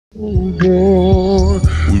Oh boy,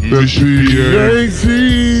 We the miss you, PAT.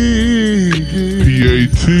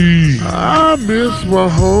 PAT. I miss my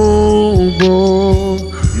homeboy.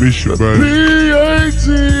 Miss you, The baby. PAT.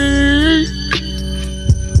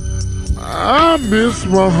 I miss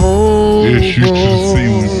my homeboy. Yes, you to see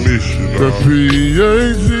we miss you, The dog.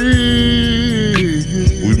 PAT.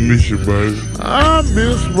 We miss you, baby. I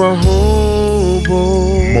miss my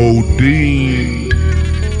homeboy. Modine.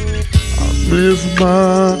 Miss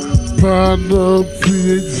my partner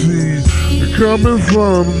PAT. Coming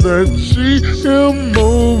from that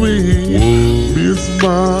GMOE. Miss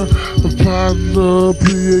my partner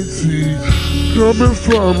PAT. Coming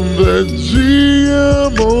from that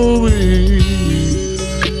GMOE.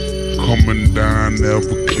 Coming down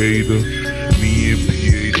Navigator. Me and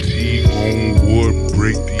PAT on wood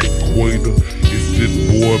break the equator. It's this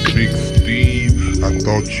boy Big Steve. I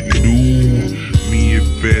thought you knew. Me and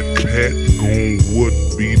Fat Pat gon' wood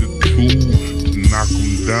be the two to knock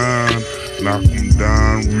 'em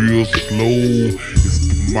down real slow. It's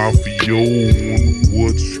the Mafia on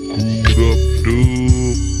what screwed up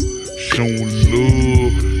dub. Showing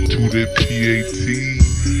love to that PAT.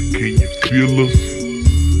 Can you feel us?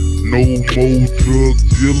 No more drug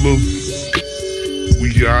dealers. We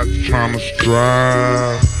out trying to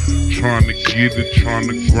strive, trying to get it, trying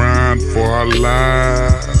to grind for our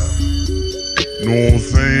lives. Know what I'm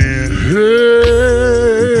saying? We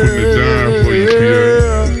putting it down for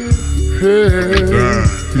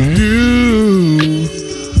you,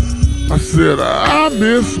 I said I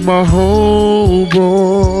miss my homeboy,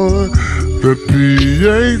 the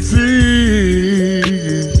PAT.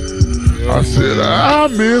 I said I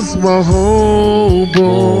miss my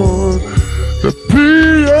homeboy, the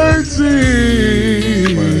PAT.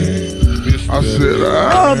 I said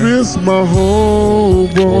I miss my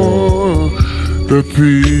homeboy, the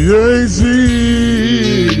PAT.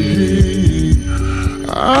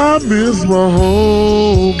 I miss my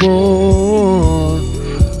homeboy.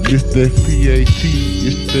 It's that PAT,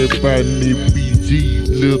 it's that Biden BG,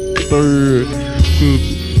 little third. Could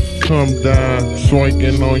come down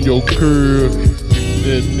swinging on your curve.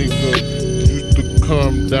 That nigga used to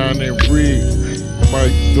come down and rig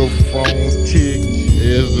microphone tick.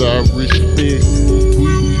 As I respect, we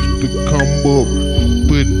used to come up,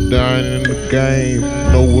 put down in the game.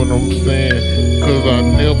 Know what I'm saying? Cause I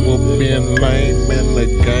never been lame in the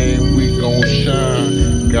game. We gon' shine.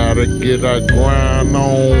 Gotta get our grind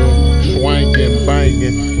on. Swinging,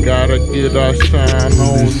 banging. Gotta get our shine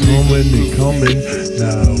on. They coming.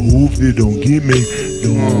 Now I hope they don't get me.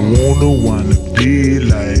 Don't wanna wind up dead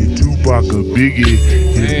like Tupac or Biggie.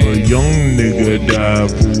 If a young nigga die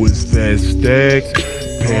for his fat stacks,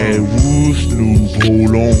 Pat Wood, Snoop,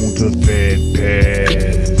 hold on to Fat Pat.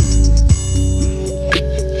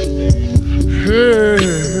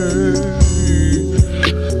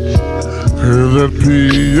 The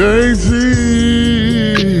PAT.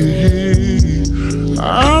 I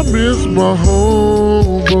miss my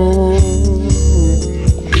homeboy.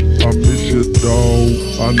 I miss your dog.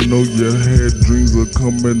 I know you had dreams of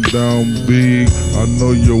coming down big. I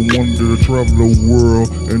know you wanted to travel the world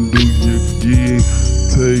and do your gig.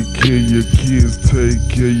 Take care of your kids, take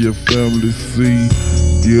care of your family. See,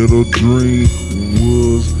 Ghetto Dream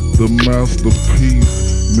was the masterpiece.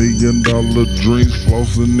 $1 million dreams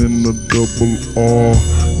flossing in the double R.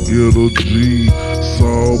 Ghetto G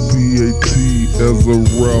saw PAT as a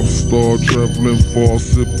rap star, traveling far,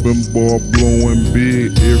 sipping bar, blowing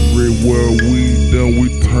big. Everywhere we done, we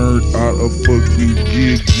turned out a fucking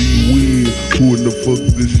gig. Gee who in the fuck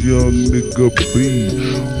this young nigga be?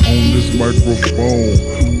 On this microphone,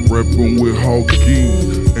 rapping with Hawking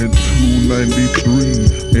and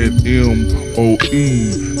 293 and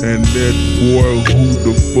MOE. And that boy, who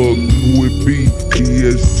the fuck who it be?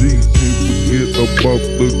 ESG, can't forget about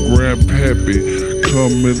the grandpappy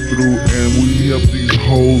coming through, and we help these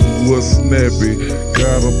hoes what's snappy.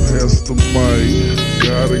 Gotta pass the mic,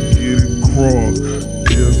 gotta get it crossed,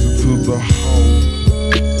 get it to the house.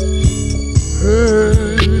 Hey,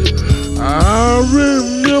 I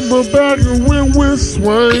remember back when we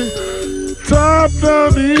swing, top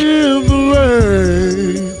down in the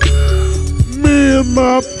lane. Me and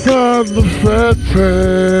my partner Fat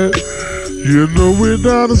Pat, you know we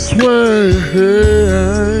down the swing.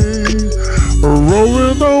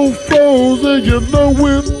 Rolling on foes, and you know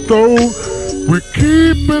we throw. We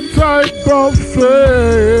keepin' tight about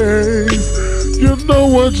face. You know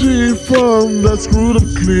what G from that screwed up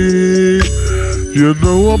clique. You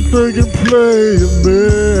know I'm thinking playing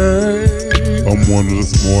man. I'm one of the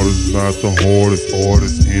smartest, not the hardest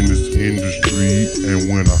artists in this industry. And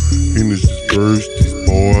when I finish this verse, these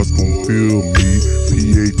bars gon' feel me.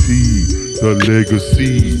 PAT the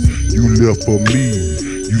legacy you left for me.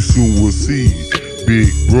 You soon will see. Big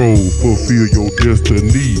bro, fulfill your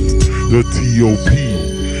destiny. The T.O.P.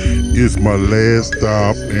 is my last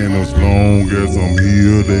stop, and as long as I'm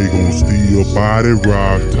here, they gon' steal body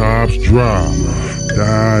rock, tops dry.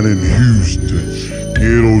 Down in Houston,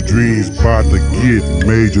 Ghetto Dreams bout to get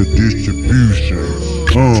major distribution.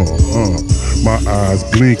 My eyes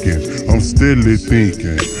blinking, I'm steadily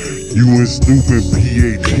thinking. You and Snoop and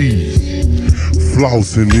PAT,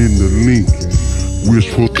 flossing in the Lincoln.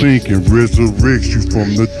 Wishful thinking resurrects you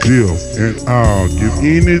from the death, and I'll give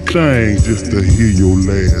anything just to hear your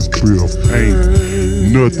last breath.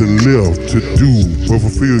 Ain't nothing left to do but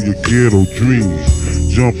fulfill your ghetto dreams.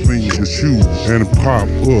 Jump in your shoes and pop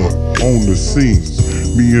up on the scene.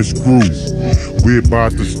 Me and Screw, we're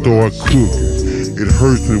about to start cooking. It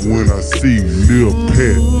hurts me when I see Lil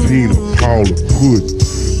Pat, Tina, Paula Puddin'.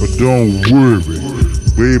 But don't worry,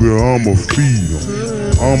 baby, I'ma feed them.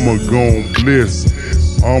 I'ma gon' bless them.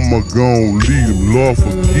 I'ma gon' lead them. Lord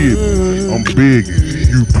forgive me. I'm begging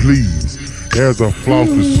you please. As I floss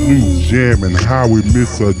the Snoop, jamming how we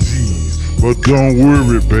miss our G's. But don't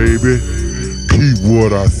worry, baby, keep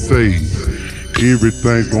what I say.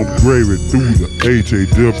 Everything's gon' gravy through the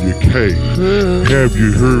HAWK. Have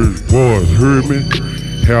you heard his voice, heard me?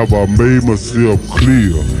 Have I made myself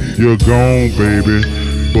clear? You're gone, baby,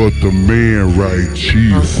 but the man right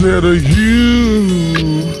here. I said to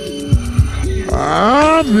you,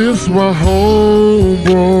 I miss my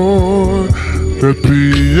homeboy, the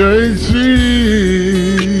PAT.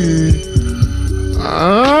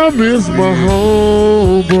 I miss my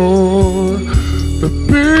homeboy, the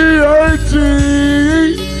PAT.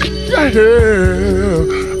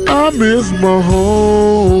 Yeah, I miss my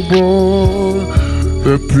homeboy,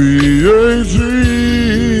 the PAT.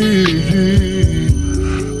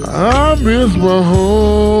 I miss my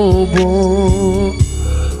homeboy.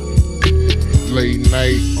 Late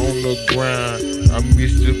night on the grind, I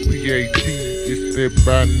miss the PAT. It's that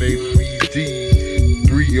Bonnie BD,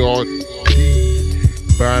 3RT,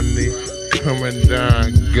 Bonnie coming down.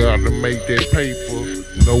 Gotta make that paper,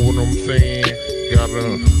 know what I'm saying? Gotta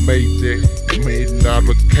make that $1 million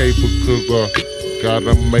cable, cause I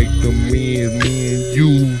gotta make the me and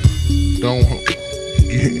you. Don't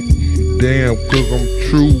get damn, cause I'm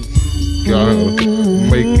true. Gotta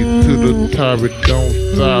make it to the top, it don't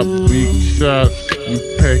stop. Big shots, we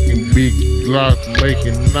packing big blocks,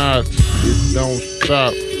 making knots. It don't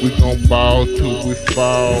stop, we gon' ball till we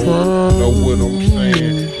fall. Know what I'm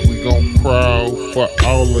saying? We gon' crawl for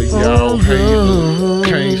all of y'all haters.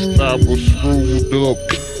 Can't stop us, screwed up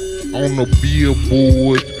on the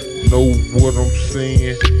billboard. Know what I'm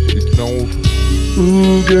saying? It don't.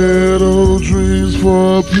 Who ghetto dreams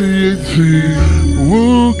for PAT? Who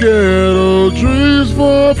ghetto dreams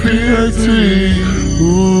for PAT?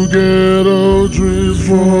 Who ghetto dreams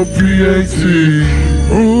for PAT?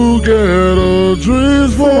 Who ghetto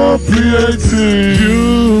dreams for PAT?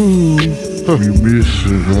 We miss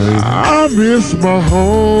you, baby. I miss my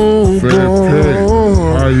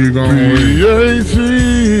homeboy. How you gonna PAT.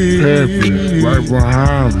 Peppy, right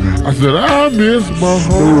behind me. I said I miss my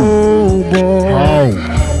homeboy. Home.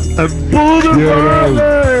 And Booty Yeah, Valley.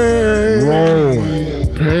 roll.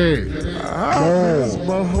 Peg. I miss my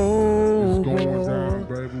homeboy.